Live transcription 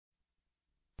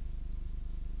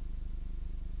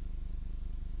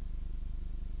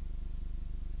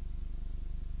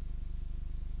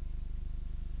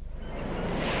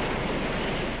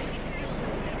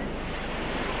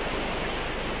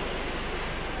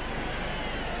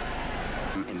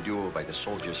endured by the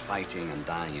soldiers fighting and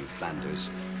dying in Flanders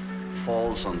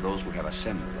falls on those who have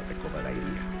assembled at the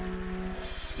Cavalleria.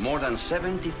 More than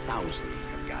 70,000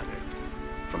 have gathered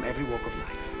from every walk of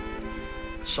life.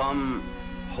 Some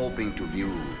hoping to view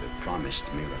the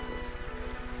promised miracle.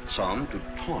 Some to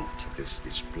taunt this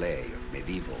display of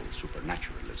medieval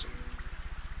supernaturalism.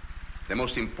 The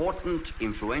most important,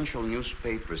 influential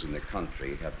newspapers in the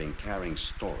country have been carrying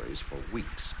stories for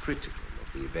weeks critical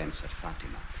of the events at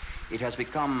Fatima. It has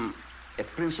become a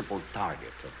principal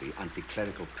target of the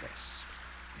anti-clerical press,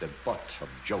 the butt of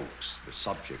jokes, the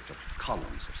subject of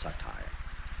columns of satire.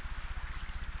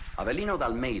 Avelino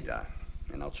d'Almeida,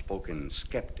 an outspoken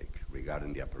skeptic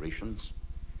regarding the apparitions,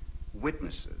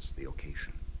 witnesses the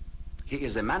occasion. He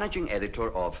is the managing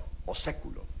editor of O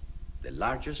Século, the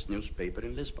largest newspaper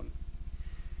in Lisbon.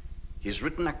 His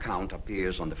written account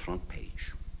appears on the front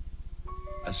page.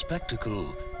 A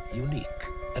spectacle unique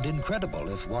and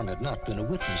incredible if one had not been a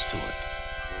witness to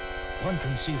it. One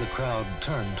can see the crowd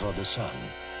turn toward the sun,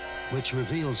 which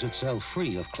reveals itself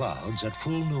free of clouds at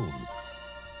full noon.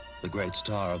 The great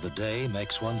star of the day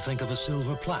makes one think of a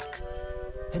silver plaque,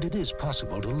 and it is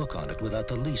possible to look on it without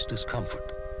the least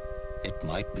discomfort. It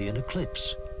might be an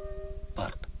eclipse,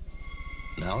 but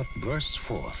now it bursts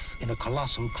forth in a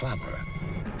colossal clamor,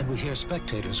 and we hear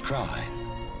spectators cry,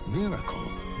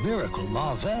 "Miracle, miracle,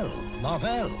 marvel,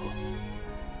 marvel!"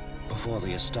 Before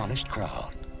the astonished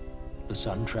crowd, the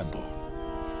sun trembled,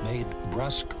 made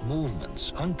brusque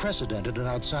movements, unprecedented and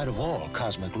outside of all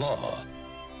cosmic law.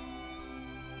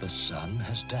 The sun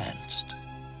has danced.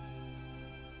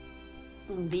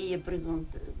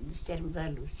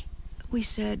 We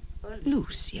said,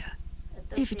 "Lucia,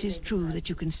 if it is true that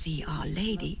you can see Our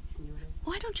Lady,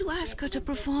 why don't you ask her to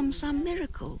perform some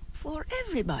miracle for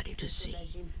everybody to see?"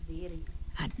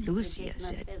 And Lucia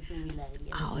said,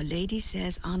 "Our Lady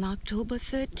says on October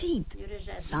 13th,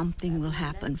 something will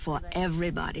happen for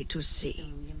everybody to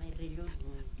see."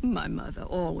 My mother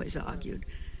always argued,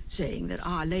 saying that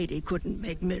Our Lady couldn't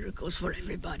make miracles for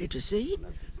everybody to see.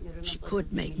 She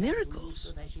could make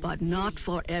miracles, but not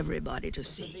for everybody to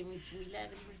see.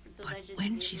 But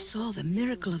when she saw the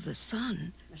miracle of the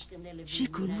sun, she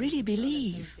could really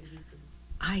believe.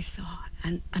 I saw,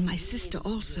 and my sister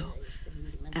also.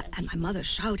 And my mother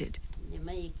shouted,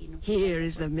 "Here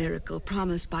is the miracle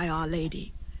promised by Our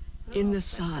Lady, in the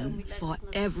sun for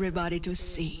everybody to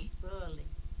see."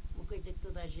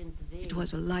 It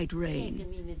was a light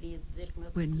rain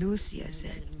when Lucia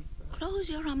said, "Close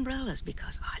your umbrellas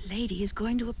because Our Lady is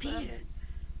going to appear."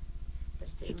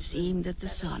 It seemed that the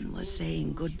sun was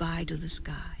saying goodbye to the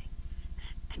sky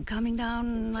and coming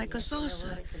down like a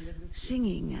saucer,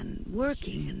 singing and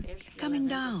working and coming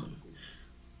down,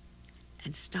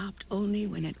 and stopped only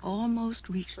when it almost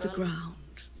reached the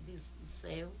ground.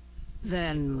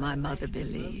 Then my mother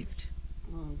believed.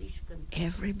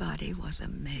 Everybody was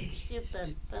amazed.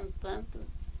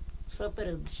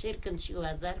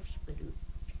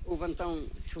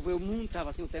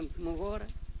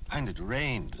 And it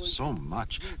rained so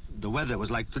much. The weather was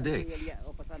like today.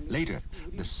 Later,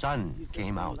 the sun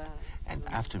came out, and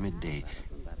after midday,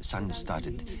 the sun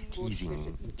started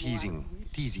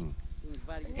teasing.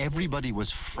 Everybody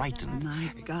was frightened.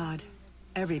 My God,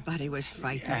 everybody was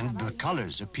frightened. And the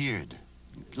colors appeared,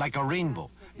 like a rainbow,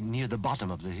 near the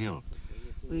bottom of the hill.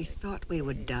 We thought we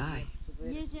would die,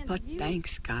 but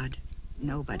thanks God,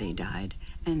 nobody died.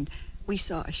 And we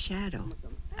saw a shadow,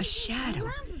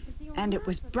 and it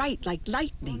was bright like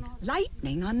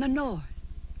lightning on the north.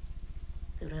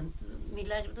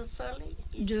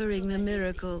 During the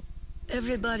miracle,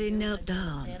 everybody knelt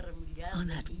down on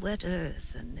that wet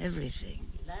earth and everything.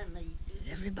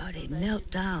 Everybody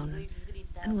knelt down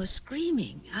and was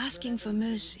screaming, asking for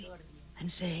mercy,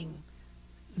 and saying,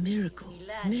 "Miracle,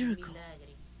 miracle."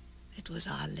 It was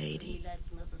Our Lady.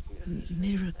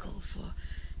 Miracle for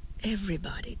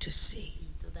everybody to see.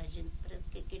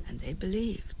 And they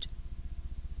believed.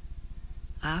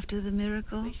 After the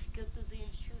miracle,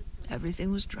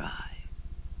 everything was dry,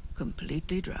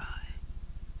 completely dry.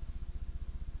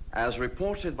 As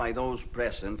reported by those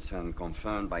present and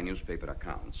confirmed by newspaper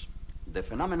accounts, the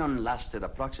phenomenon lasted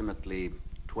approximately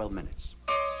 12 minutes.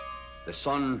 The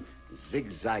sun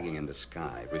zigzagging in the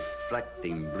sky,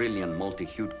 reflecting brilliant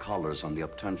multi-hued colors on the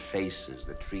upturned faces,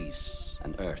 the trees,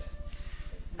 and earth,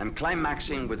 and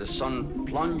climaxing with the sun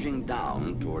plunging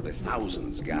down toward the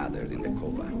thousands gathered in the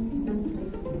cova.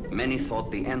 Many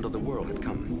thought the end of the world had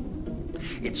come.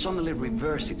 It suddenly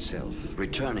reversed itself,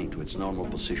 returning to its normal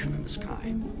position in the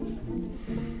sky.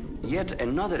 Yet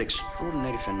another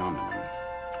extraordinary phenomenon.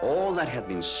 All that had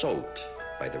been soaked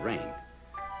by the rain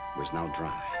was now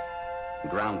dry,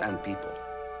 ground and people.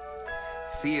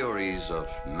 theories of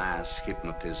mass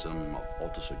hypnotism, of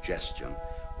autosuggestion,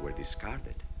 were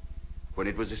discarded when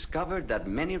it was discovered that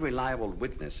many reliable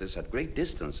witnesses at great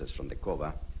distances from the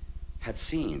cova had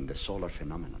seen the solar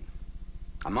phenomenon.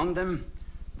 Among them,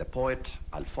 the poet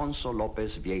Alfonso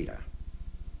Lopez Vieira.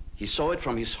 He saw it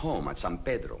from his home at San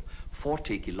Pedro,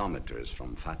 40 kilometers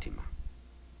from Fatima.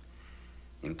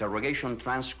 Interrogation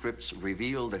transcripts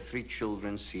reveal the three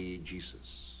children see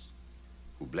Jesus,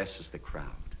 who blesses the crowd.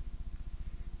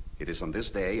 It is on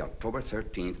this day, October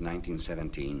 13th,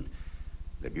 1917,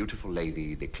 the beautiful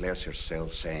lady declares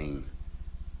herself saying,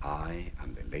 "I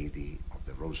am the Lady of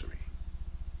the Rosary."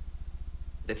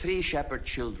 The three shepherd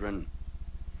children,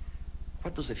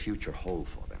 what does the future hold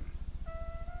for them?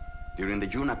 During the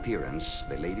June appearance,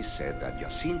 the lady said that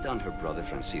Jacinta and her brother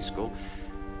Francisco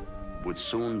would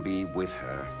soon be with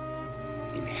her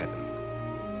in heaven,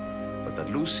 but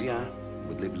that Lucia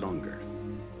would live longer,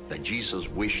 that Jesus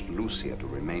wished Lucia to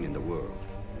remain in the world.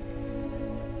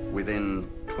 Within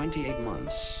 28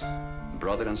 months,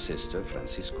 brother and sister,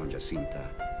 Francisco and Jacinta,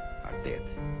 are dead.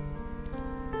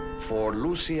 For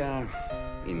Lucia,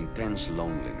 intense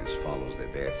loneliness follows the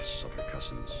deaths of her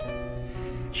cousins.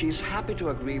 She is happy to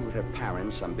agree with her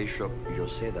parents and Bishop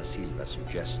José da Silva's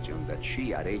suggestion that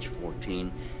she, at age 14,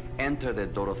 enter the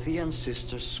Dorothean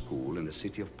Sisters' School in the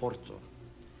city of Porto.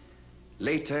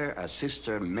 Later, as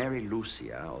Sister Mary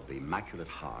Lucia of the Immaculate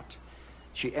Heart,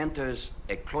 she enters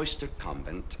a cloistered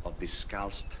convent of the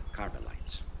Scalzed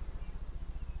Carmelites.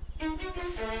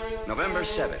 November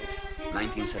 7th,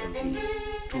 1917,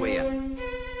 2 a.m.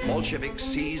 Bolsheviks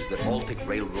seize the Baltic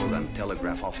Railroad and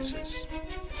telegraph offices.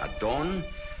 At dawn,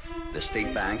 the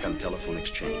State Bank and telephone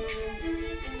exchange.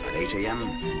 At 8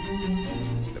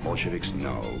 a.m., the Bolsheviks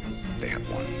know they have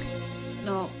won.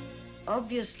 Now,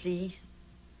 obviously,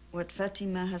 what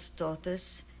Fatima has taught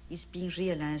us is being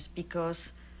realized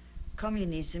because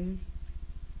communism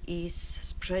is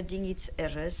spreading its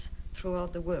errors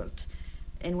throughout the world.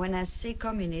 And when I say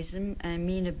communism, I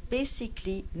mean a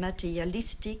basically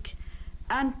materialistic,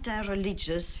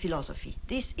 anti-religious philosophy.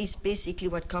 This is basically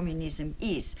what communism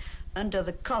is, under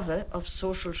the cover of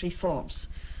social reforms.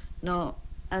 Now,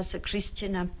 as a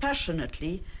Christian, I'm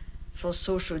passionately for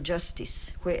social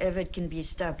justice, wherever it can be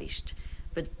established,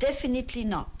 but definitely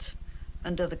not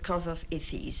under the cover of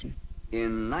atheism.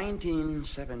 In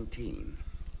 1917,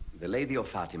 the Lady of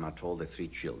Fatima told the three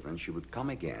children she would come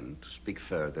again to speak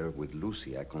further with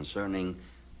Lucia concerning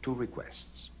two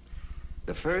requests.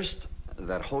 The first,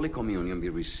 that Holy Communion be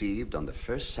received on the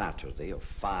first Saturday of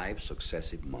 5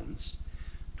 successive months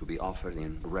to be offered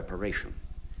in reparation.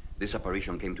 This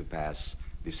apparition came to pass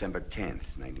December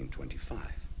 10th, 1925.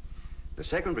 The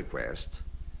second request,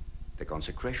 the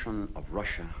consecration of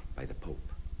Russia by the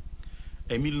Pope.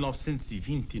 In the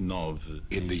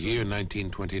year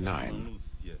 1929,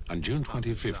 on June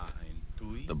 25th,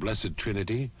 the Blessed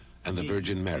Trinity and the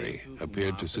Virgin Mary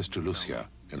appeared to Sister Lucia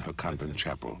in her convent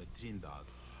chapel.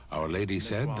 Our Lady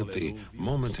said that the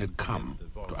moment had come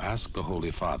to ask the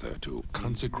Holy Father to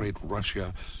consecrate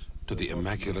Russia to the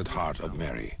Immaculate Heart of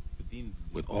Mary,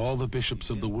 with all the bishops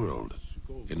of the world,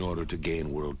 in order to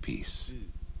gain world peace.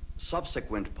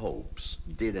 Subsequent popes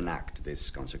did enact this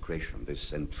consecration,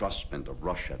 this entrustment of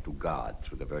Russia to God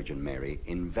through the Virgin Mary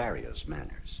in various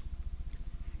manners.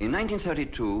 In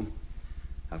 1932,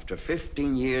 after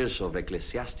 15 years of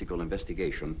ecclesiastical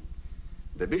investigation,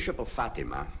 the Bishop of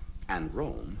Fatima and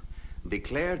Rome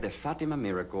declared the Fatima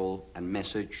miracle and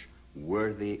message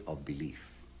worthy of belief.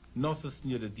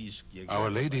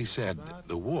 Our Lady said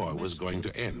the war was going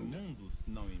to end.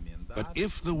 But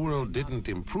if the world didn't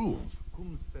improve,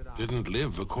 didn't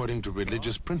live according to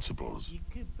religious principles,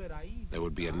 there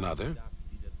would be another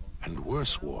and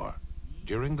worse war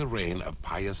during the reign of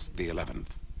Pius XI.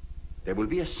 There will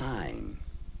be a sign,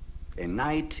 a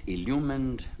night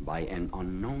illumined by an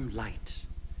unknown light.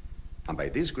 And by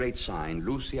this great sign,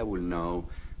 Lucia will know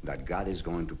that God is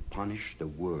going to punish the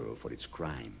world for its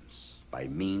crimes by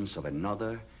means of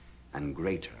another and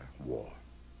greater war.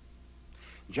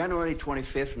 January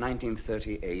 25th,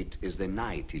 1938 is the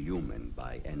night illumined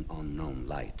by an unknown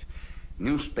light.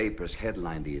 Newspapers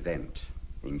headline the event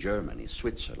in Germany,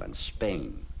 Switzerland,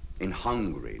 Spain, in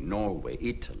Hungary, Norway,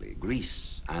 Italy,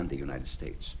 Greece, and the United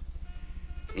States.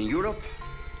 In Europe,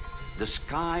 the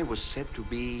sky was said to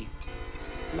be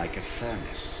like a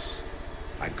furnace,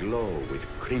 aglow with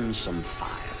crimson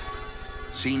fire,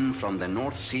 seen from the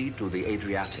North Sea to the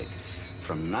Adriatic,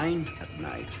 from 9 at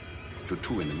night to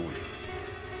 2 in the morning.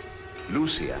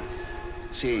 Lucia,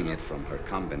 seeing it from her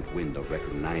convent window,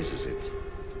 recognizes it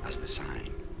as the sign.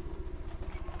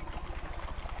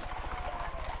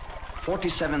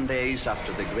 47 days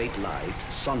after the Great Light,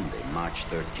 Sunday, March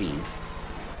 13th,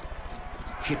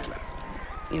 Hitler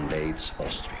invades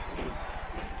Austria.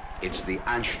 It's the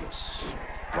Anschluss,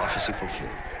 prophecy fulfilled.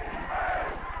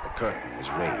 The curtain is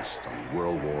raised on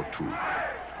World War II.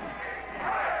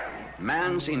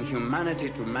 Man's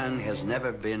inhumanity to man has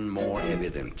never been more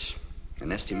evident.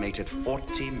 An estimated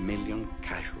 40 million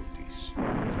casualties,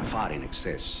 far in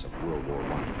excess of World War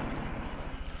I.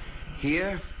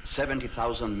 Here,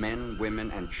 70,000 men,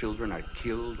 women, and children are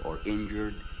killed or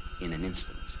injured in an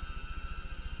instant.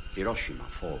 Hiroshima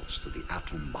falls to the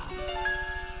atom bomb.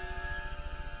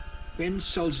 When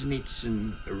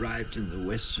Solzhenitsyn arrived in the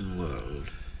Western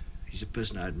world, he's a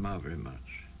person I admire very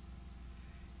much.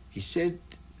 He said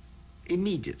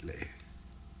immediately,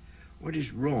 what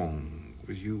is wrong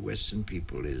with you Western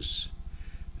people is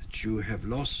that you have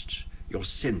lost your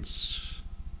sense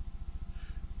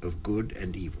of good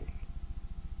and evil.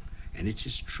 And it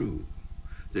is true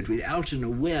that without an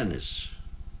awareness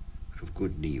of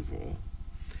good and evil,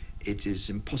 it is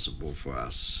impossible for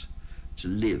us to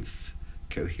live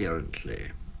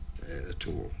coherently at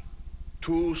all.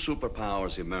 Two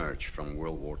superpowers emerged from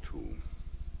World War II.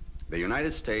 The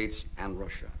United States and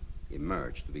Russia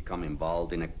emerged to become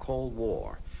involved in a Cold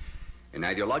War, an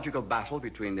ideological battle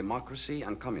between democracy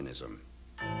and communism.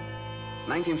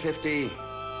 1950,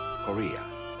 Korea,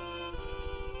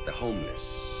 the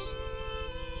homeless,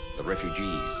 the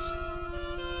refugees,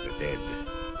 the dead.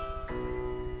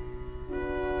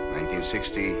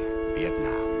 1960,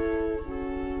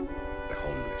 Vietnam, the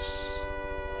homeless,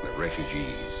 the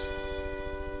refugees,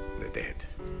 the dead.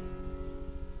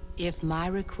 If my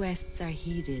requests are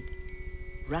heeded,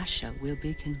 Russia will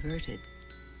be converted.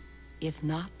 If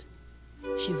not,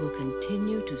 she will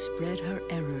continue to spread her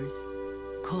errors,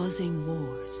 causing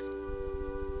wars.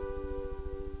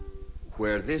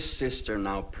 Where this sister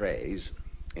now prays,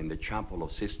 in the chapel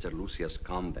of Sister Lucia's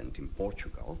convent in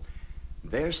Portugal,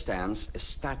 there stands a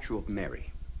statue of Mary.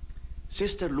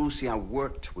 Sister Lucia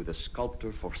worked with a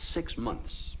sculptor for 6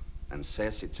 months and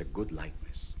says it's a good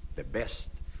likeness, the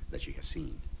best that she has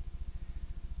seen.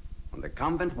 On the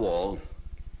convent wall,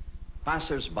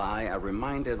 passers-by are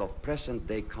reminded of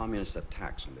present-day communist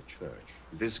attacks on the church.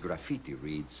 This graffiti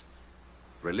reads,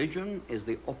 "Religion is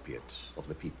the opiate of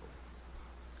the people."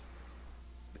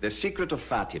 The secret of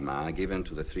Fatima, given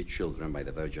to the 3 children by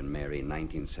the Virgin Mary in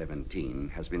 1917,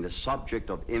 has been the subject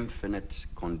of infinite,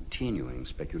 continuing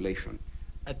speculation.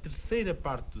 In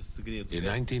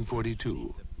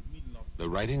 1942, the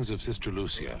writings of Sister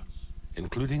Lucia,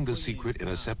 including the secret in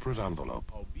a separate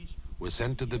envelope, were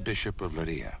sent to the Bishop of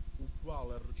Leiria.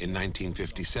 In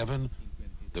 1957,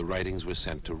 the writings were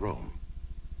sent to Rome.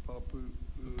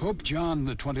 Pope John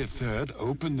the 23rd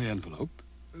opened the envelope,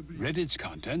 read its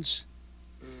contents,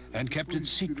 and kept it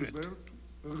secret.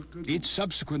 Each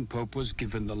subsequent pope was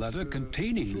given the letter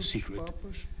containing the secret,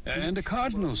 and a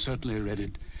cardinal certainly read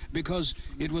it, because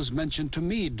it was mentioned to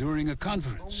me during a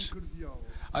conference.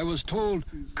 I was told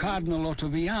Cardinal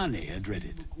Ottaviani had read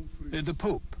it. The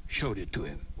Pope showed it to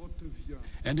him.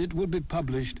 And it will be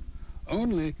published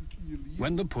only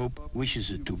when the Pope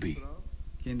wishes it to be.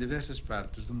 In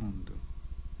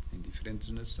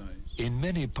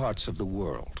many parts of the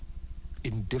world,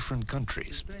 in different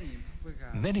countries,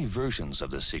 many versions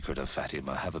of the secret of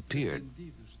Fatima have appeared.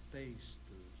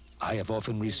 I have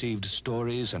often received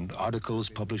stories and articles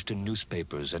published in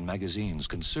newspapers and magazines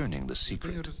concerning the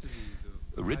secret,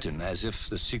 written as if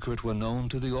the secret were known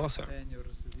to the author.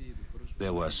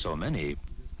 There were so many,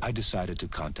 I decided to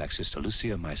contact Sister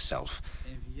Lucia myself,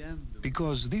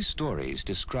 because these stories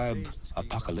describe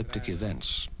apocalyptic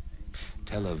events,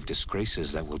 tell of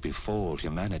disgraces that will befall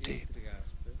humanity,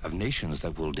 of nations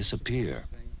that will disappear,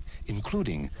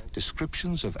 including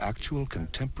descriptions of actual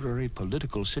contemporary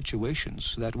political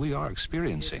situations that we are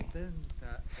experiencing.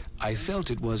 I felt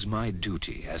it was my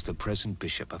duty as the present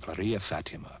Bishop of Leiria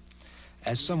Fatima,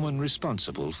 as someone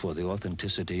responsible for the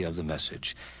authenticity of the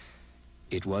message,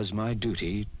 it was my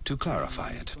duty to clarify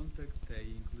it.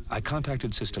 I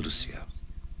contacted Sister Lucia.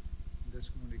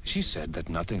 She said that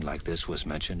nothing like this was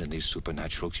mentioned in these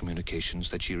supernatural communications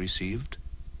that she received.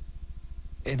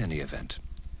 In any event,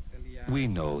 we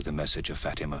know the message of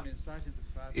Fatima.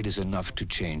 It is enough to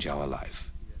change our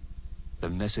life. The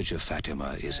message of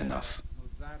Fatima is enough.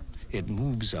 It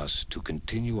moves us to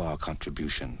continue our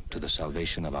contribution to the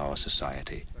salvation of our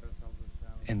society.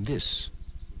 And this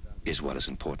is what is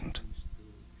important.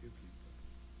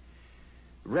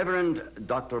 Reverend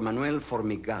Dr. Manuel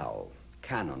Formigao,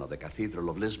 canon of the Cathedral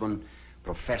of Lisbon,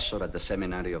 professor at the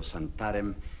Seminary of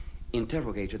Santarem,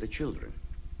 interrogated the children.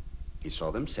 He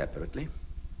saw them separately.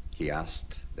 He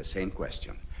asked the same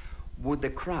question. Would the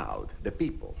crowd, the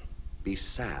people, be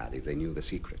sad if they knew the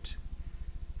secret?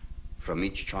 From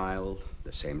each child,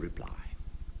 the same reply.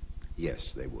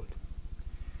 Yes, they would.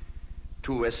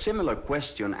 To a similar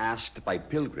question asked by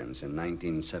pilgrims in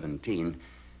 1917,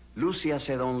 Lucia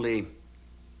said only,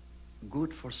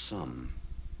 good for some,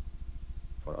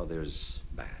 for others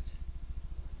bad.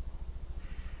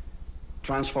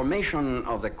 Transformation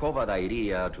of the Cova da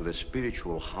Iria to the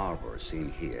spiritual harbor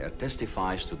seen here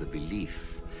testifies to the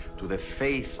belief, to the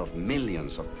faith of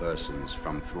millions of persons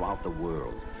from throughout the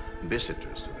world,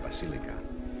 visitors to the Basilica.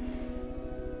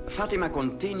 Fatima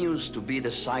continues to be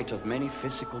the site of many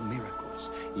physical miracles,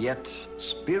 yet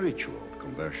spiritual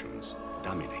conversions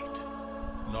dominate.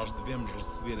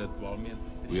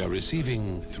 We are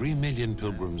receiving 3 million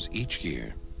pilgrims each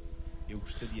year.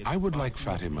 I would like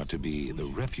Fatima to be the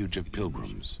refuge of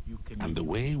pilgrims and the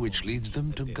way which leads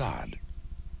them to God.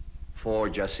 For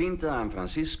Jacinta and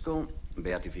Francisco,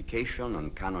 beatification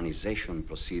and canonization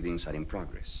proceedings are in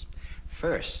progress.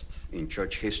 First in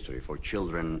church history for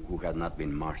children who had not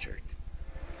been martyred.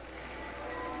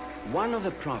 One of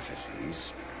the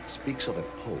prophecies speaks of a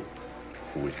pope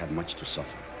who will have much to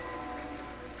suffer.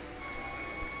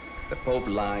 The pope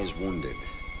lies wounded,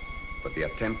 but the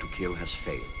attempt to kill has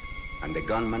failed, and the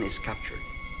gunman is captured.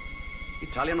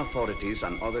 Italian authorities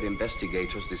and other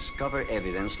investigators discover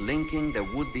evidence linking the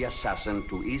would-be assassin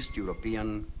to East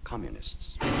European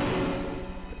communists.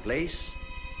 The place,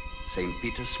 St.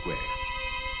 Peter's Square.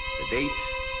 The date,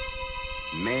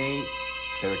 May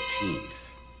 13th,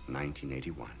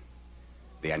 1981.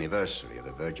 The anniversary of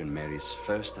the Virgin Mary's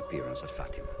first appearance at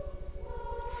Fatima.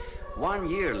 1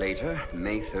 year later,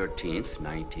 May 13th,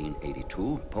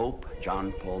 1982, Pope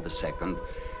John Paul II,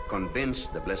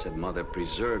 convinced the Blessed Mother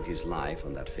preserved his life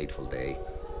on that fateful day,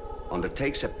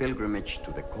 undertakes a pilgrimage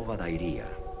to the Cova da Iria,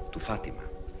 to Fatima,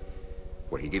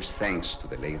 where he gives thanks to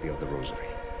the Lady of the Rosary.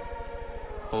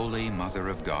 Holy Mother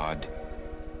of God,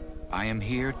 I am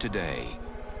here today,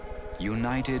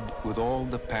 united with all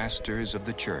the pastors of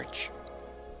the Church.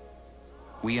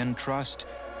 We entrust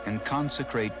and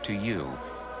consecrate to you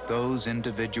those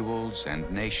individuals and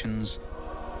nations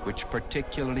which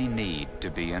particularly need to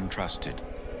be entrusted.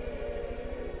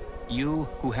 You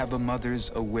who have a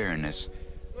mother's awareness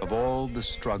of all the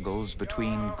struggles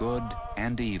between good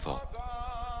and evil,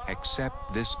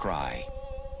 accept this cry.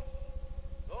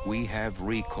 We have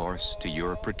recourse to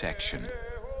your protection.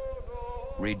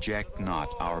 Reject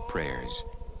not our prayers.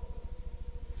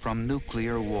 From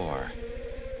nuclear war,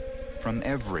 from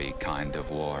every kind of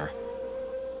war,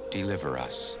 deliver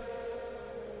us.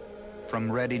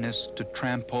 From readiness to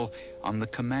trample on the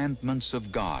commandments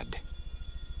of God,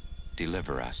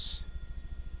 deliver us.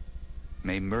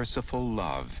 May merciful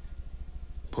love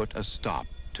put a stop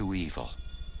to evil.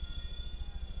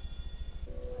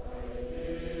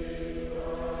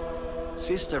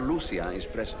 Sister Lucia is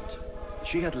present.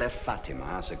 She had left Fatima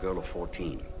as a girl of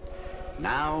 14.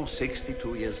 Now,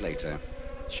 62 years later,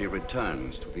 she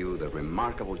returns to view the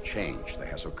remarkable change that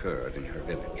has occurred in her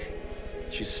village.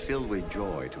 She's filled with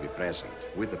joy to be present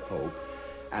with the Pope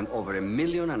and over 1.5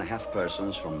 million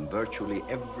persons from virtually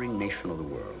every nation of the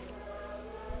world.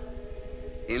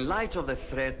 In light of the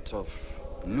threat of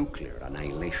nuclear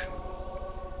annihilation,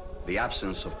 the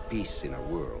absence of peace in our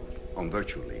world on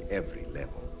virtually every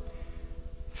level,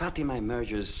 Fatima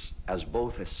emerges as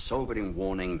both a sobering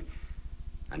warning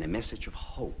and a message of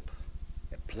hope,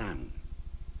 a plan,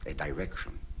 a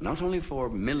direction, not only for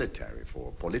military,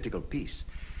 for political peace,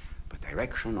 but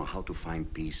direction on how to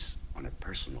find peace on a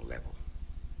personal level.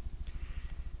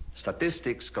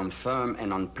 Statistics confirm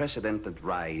an unprecedented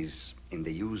rise in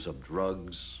the use of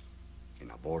drugs, in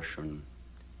abortion,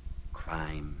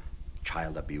 crime,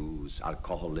 child abuse,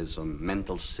 alcoholism,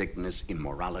 mental sickness,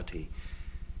 immorality.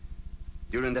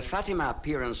 During the Fatima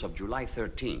appearance of July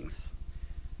 13th,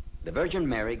 the Virgin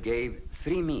Mary gave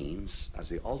 3 means as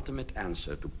the ultimate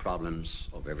answer to problems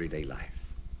of everyday life.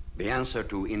 The answer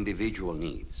to individual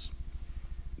needs: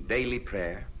 daily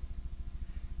prayer,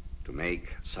 to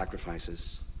make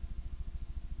sacrifices,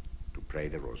 to pray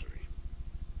the rosary.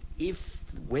 If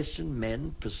Western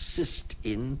men persist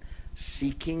in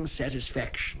seeking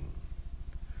satisfaction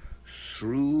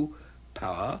through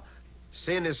power,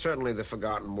 sin is certainly the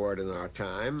forgotten word in our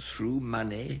time, through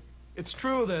money. It's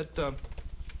true that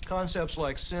concepts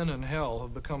like sin and hell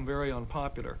have become very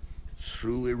unpopular.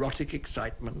 Through erotic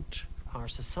excitement. Our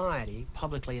society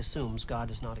publicly assumes God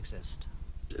does not exist.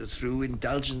 Through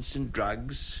indulgence in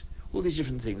drugs, all these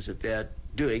different things that they're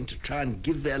doing to try and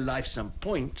give their life some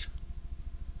point,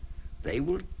 they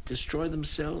will destroy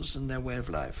themselves and their way of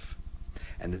life.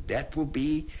 And that will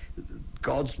be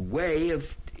God's way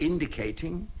of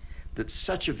indicating that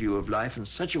such a view of life and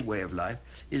such a way of life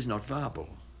is not viable.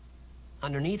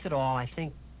 Underneath it all, I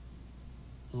think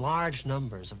large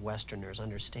numbers of Westerners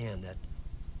understand that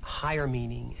higher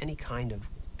meaning, any kind of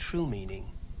true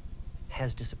meaning,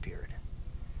 has disappeared.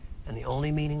 And the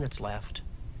only meaning that's left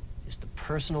is the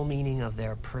personal meaning of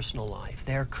their personal life,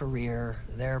 their career,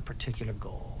 their particular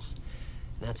goals.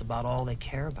 And that's about all they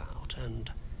care about.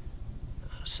 And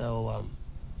so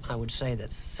I would say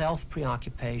that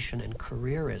self-preoccupation and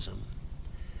careerism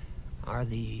are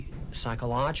the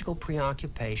psychological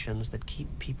preoccupations that keep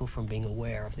people from being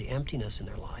aware of the emptiness in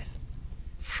their life.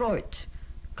 Freud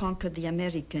conquered the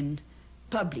American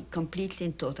public completely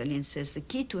and totally and says the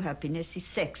key to happiness is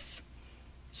sex.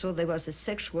 So there was a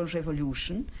sexual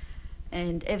revolution,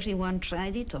 and everyone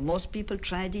tried it, or most people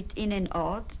tried it in and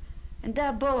out, and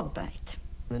they're bored by it.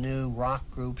 The new rock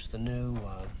groups, the new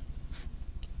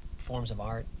forms of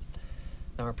art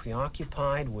are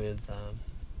preoccupied with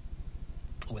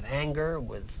anger,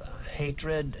 with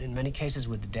hatred, in many cases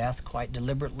with death, quite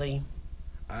deliberately.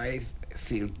 I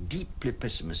feel deeply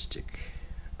pessimistic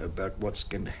about what's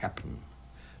going to happen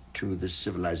to this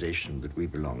civilization that we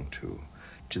belong to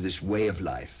this way of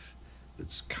life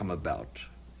that's come about.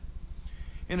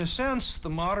 In a sense, the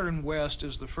modern West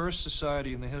is the first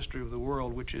society in the history of the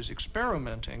world which is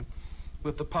experimenting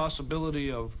with the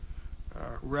possibility of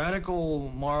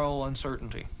radical moral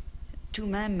uncertainty. To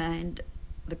my mind,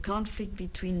 the conflict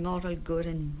between moral good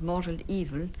and moral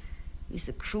evil is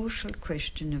a crucial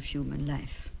question of human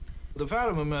life. The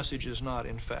Fatima message is not,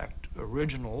 in fact,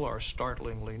 original or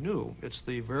startlingly new. It's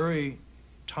the very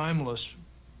timeless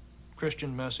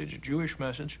Christian message, Jewish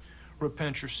message,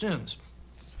 repent your sins.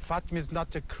 Fatima is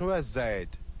not a crusade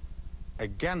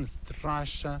against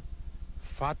Russia.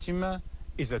 Fatima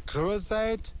is a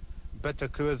crusade, but a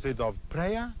crusade of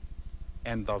prayer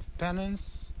and of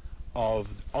penance, of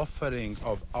offering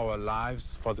of our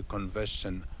lives for the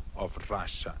conversion of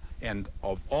Russia and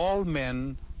of all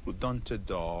men who don't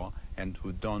adore and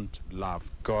who don't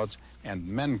love God and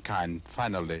mankind,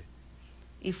 finally.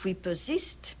 If we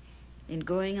persist in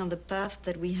going on the path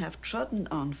that we have trodden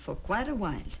on for quite a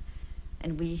while,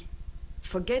 and we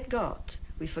forget God,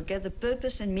 we forget the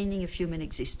purpose and meaning of human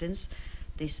existence,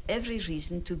 there's every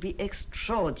reason to be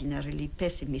extraordinarily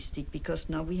pessimistic, because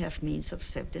now we have means of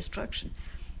self-destruction.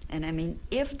 And I mean,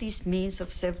 if these means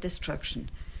of self-destruction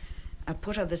are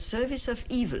put at the service of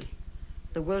evil,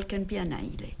 the world can be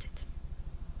annihilated.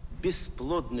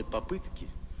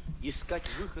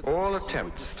 All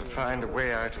attempts to find a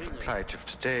way out of the plight of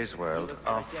today's world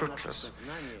are fruitless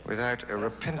without a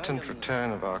repentant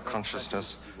return of our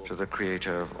consciousness to the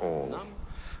Creator of all.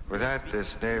 Without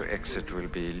this, no exit will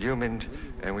be illumined,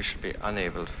 and we shall be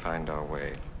unable to find our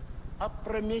way.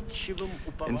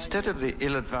 Instead of the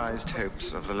ill-advised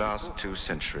hopes of the last 2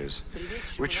 centuries,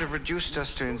 which have reduced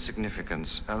us to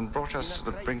insignificance and brought us to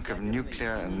the brink of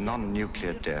nuclear and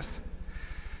non-nuclear death,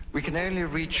 we can only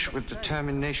reach with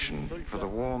determination for the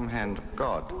warm hand of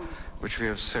God, which we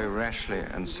have so rashly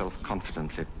and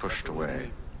self-confidently pushed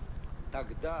away.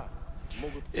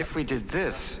 If we did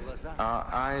this, our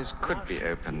eyes could be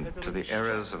opened to the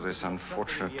errors of this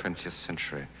unfortunate 20th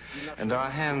century, and our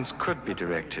hands could be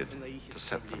directed to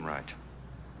set them right.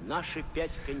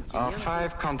 Our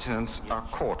 5 continents are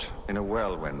caught in a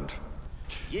whirlwind.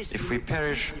 If we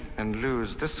perish and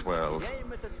lose this world,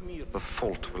 the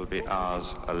fault will be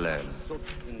ours alone.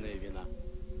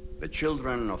 The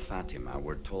children of Fatima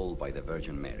were told by the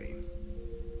Virgin Mary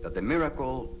that the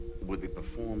miracle would be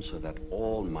performed so that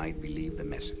all might believe the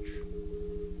message,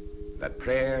 that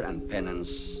prayer and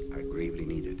penance are gravely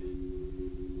needed,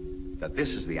 that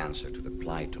this is the answer to the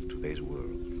plight of today's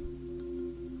world.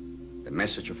 The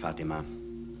message of Fatima: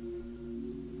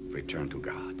 return to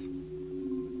God.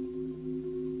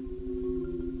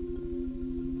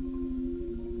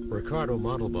 Ricardo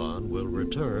Montalban will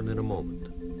return in a moment.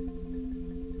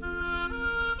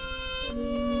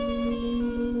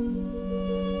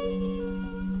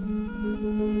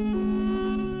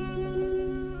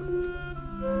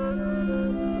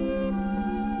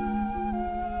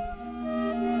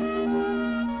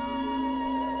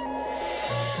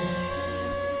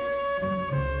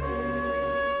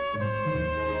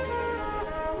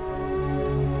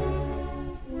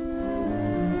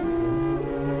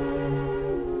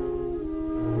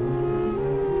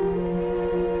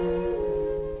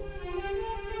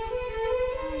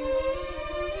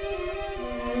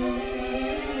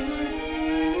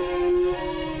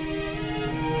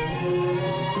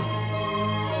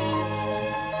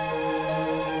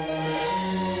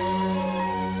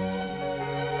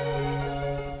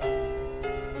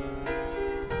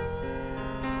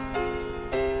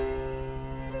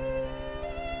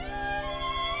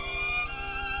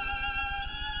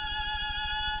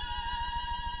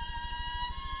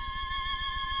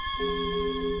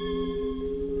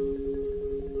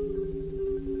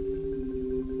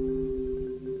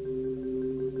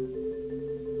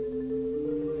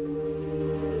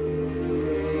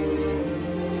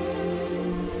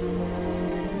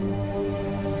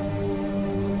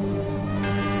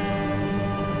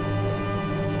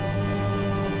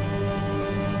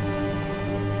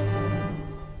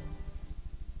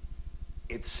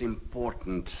 It's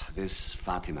important this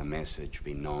Fatima message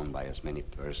be known by as many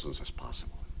persons as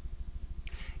possible.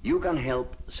 You can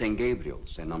help St.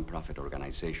 Gabriel's, a non-profit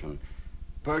organization,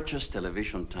 purchase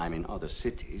television time in other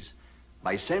cities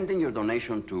by sending your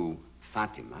donation to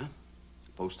Fatima,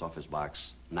 Post Office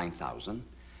Box 9000,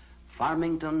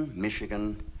 Farmington,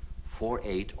 Michigan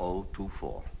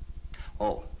 48024.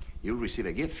 Oh, you'll receive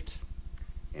a gift,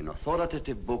 an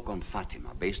authoritative book on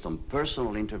Fatima based on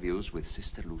personal interviews with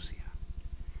Sister Lucia.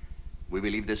 We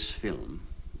believe this film,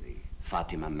 the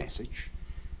Fatima message,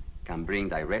 can bring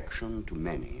direction to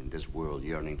many in this world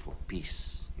yearning for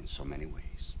peace in so many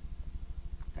ways.